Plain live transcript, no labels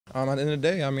At the end of the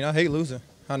day, I mean, I hate losing.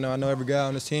 I know every guy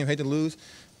on this team hate to lose,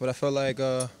 but I felt like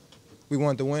we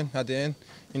wanted to win at the end,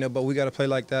 but we got to play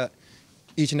like that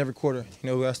each and every quarter. We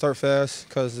got to start fast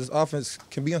because this offense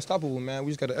can be unstoppable, man.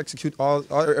 We just got to execute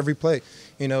every play.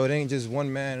 It ain't just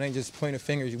one man. It ain't just pointing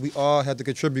fingers. We all have to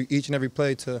contribute each and every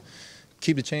play to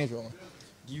keep the change rolling.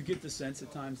 Do you get the sense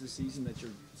at times this season that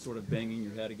you're sort of banging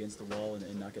your head against the wall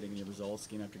and not getting any results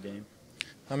game after game?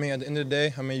 I mean, at the end of the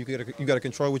day, you got to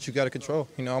control what you got to control.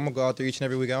 I'm going to go out there each and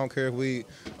every week. I don't care if we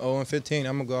 0-15. I'm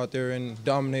going to go out there and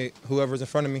dominate whoever's in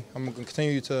front of me. I'm going to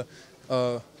continue to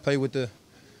play with the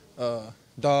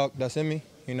dog that's in me,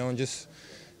 and just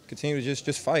continue to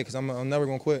just fight because I'm never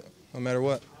going to quit no matter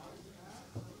what.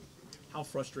 How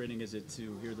frustrating is it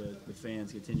to hear the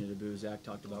fans continue to boo? Zach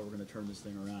talked about we're going to turn this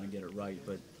thing around and get it right,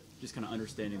 but just kind of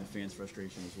understanding the fans'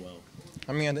 frustration as well.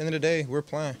 I mean, at the end of the day, we're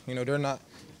playing. They're not.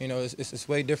 It's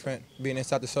way different being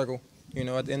inside the circle.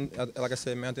 At the end, like I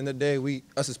said, man, at the end of the day,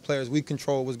 us as players, we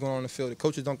control what's going on in the field. The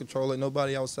coaches don't control it.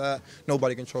 Nobody outside,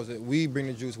 nobody controls it. We bring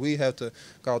the juice. We have to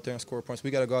go out there and score points. We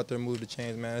got to go out there and move the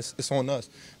chains, man. It's on us.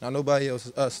 Now, nobody else.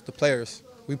 It's us, the players.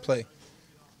 We play.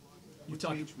 What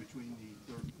changed between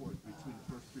the third quarter, between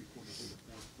the first three quarters and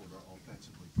the fourth quarter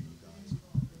offensively for you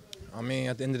guys? I mean,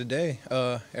 at the end of the day,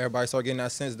 everybody started getting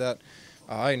that sense that,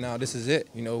 all right, now this is it.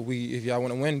 If y'all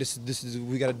want to win, this is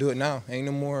we got to do it now. Ain't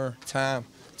no more time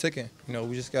ticking.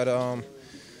 We just got to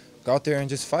go out there and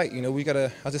just fight. We got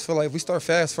to. I just feel like if we start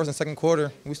fast first and second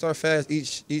quarter, we start fast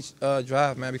each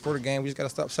drive, man. Before the game, we just got to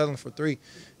stop settling for three.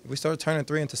 If we start turning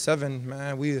 3 into 7,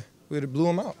 man, we would have blew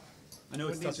them out. I know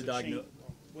it's tough to diagnose.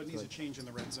 What needs to change in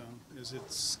the red zone? Is it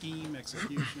scheme,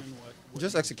 execution? What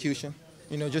just execution.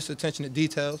 Just attention to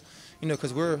details.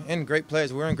 Because we're in great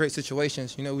plays, we're in great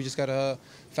situations. We just gotta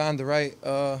find the right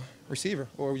receiver,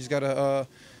 or we just gotta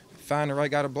find the right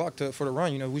guy to block for the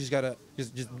run. We just gotta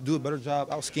just do a better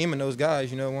job out scheming those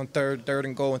guys. On third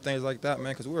and goal and things like that,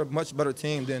 man. Because we're a much better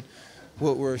team than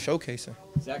what we're showcasing.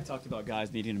 Zach talked about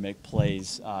guys needing to make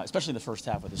plays, especially in the first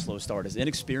half with a slow start. Is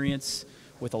inexperience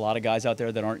with a lot of guys out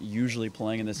there that aren't usually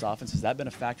playing in this offense, has that been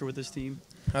a factor with this team?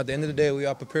 At the end of the day, we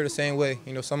all prepare the same way.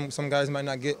 Some guys might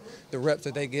not get the reps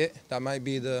that they get. That might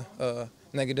be the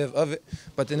negative of it.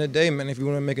 But at the end of the day, man, if you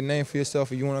want to make a name for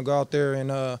yourself, if you want to go out there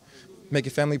and make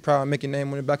your family proud, make your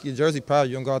name on the back of your jersey proud,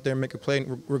 you're going to go out there and make a play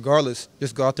regardless.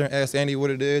 Just go out there and ask Andy what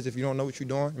it is. If you don't know what you're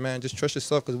doing, man, just trust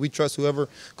yourself because we trust whoever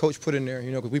coach put in there,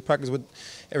 because we practice with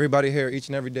everybody here each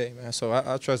and every day, man. So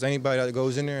I trust anybody that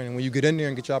goes in there, and when you get in there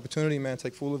and get your opportunity, man,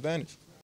 take full advantage.